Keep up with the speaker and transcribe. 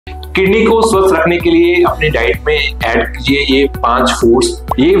Kidney को स्वस्थ रखने के लिए अपनी डाइट में ऐड कीजिए ये 5 फूड्स।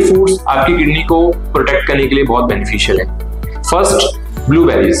 ये फूड्स आपकी किडनी को प्रोटेक्ट करने के लिए बहुत बेनिफिशियल है। First,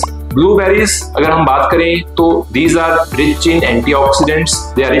 blueberries. ब्लूबेरीज अगर हम बात करें तो these are rich in antioxidants,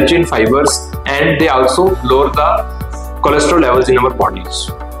 they are rich in fibres and they also lower the cholesterol levels in our bodies.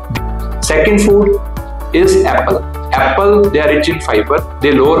 Second food is apple. Apple, they are rich in fiber,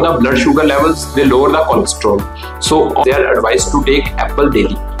 they lower the blood sugar levels, they lower the cholesterol, so they are advised to take apple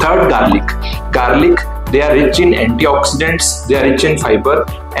daily. Third, garlic. Garlic, they are rich in antioxidants, they are rich in fiber,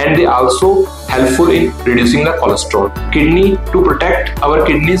 and they also helpful in reducing the cholesterol. Kidney, to protect our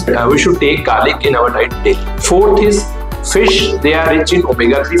kidneys, we should take garlic in our diet daily. Fourth is fish. They are rich in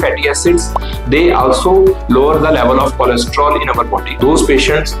omega-3 fatty acids. They also lower the level of cholesterol in our body. Those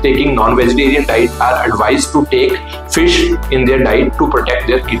patients taking non-vegetarian diet are advised to take fish in their diet to protect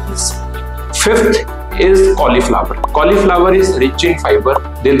their kidneys. Fifth is cauliflower. Cauliflower is rich in fiber.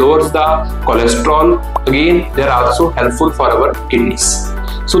 They lower the cholesterol. Again, they are also helpful for our kidneys.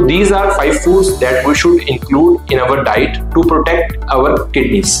 So these are 5 foods that we should include in our diet to protect our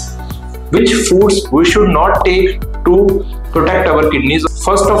kidneys. Which foods we should not take to protect our kidneys?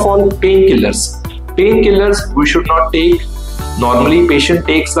 First of all, painkillers. Painkillers we should not take. Normally patient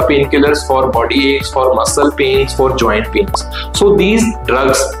takes the painkillers for body aches, for muscle pains, for joint pains. So these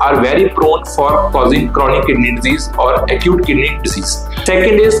drugs are very prone for causing chronic kidney disease or acute kidney disease.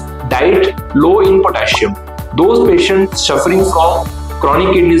 Second is diet low in potassium. Those patients suffering from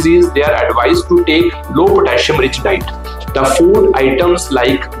chronic kidney disease, they are advised to take low potassium rich diet. The food items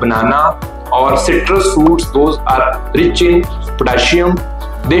like banana or citrus fruits, those are rich in potassium,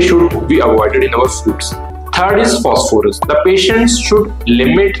 they should be avoided in our foods. Third is phosphorus. The patients should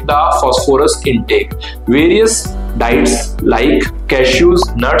limit the phosphorus intake. Various diets like cashews,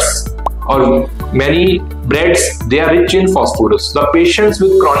 nuts or many breads, they are rich in phosphorus. The patients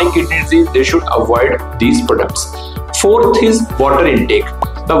with chronic kidney disease, they should avoid these products. Fourth is water intake.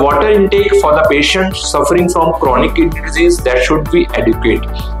 The water intake for the patients suffering from chronic kidney disease, that should be adequate.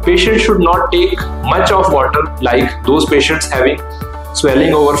 Patients should not take much of water, like those patients having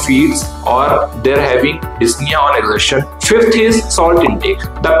swelling over feeds or they're having dyspnea on exertion. Fifth is salt intake.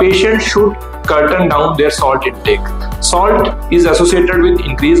 The patient should curtain down their salt intake. Salt is associated with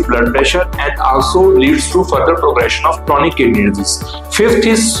increased blood pressure and also leads to further progression of chronic kidney disease. Fifth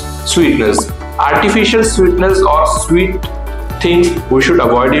is sweetness. Artificial sweetness or sweet things we should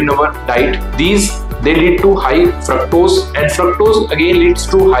avoid in our diet. These, they lead to high fructose, and fructose again leads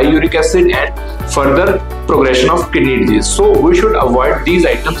to high uric acid and further progression of kidney disease. So we should avoid these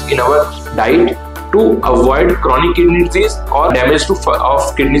items in our diet to avoid chronic kidney disease or damage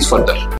of kidneys further.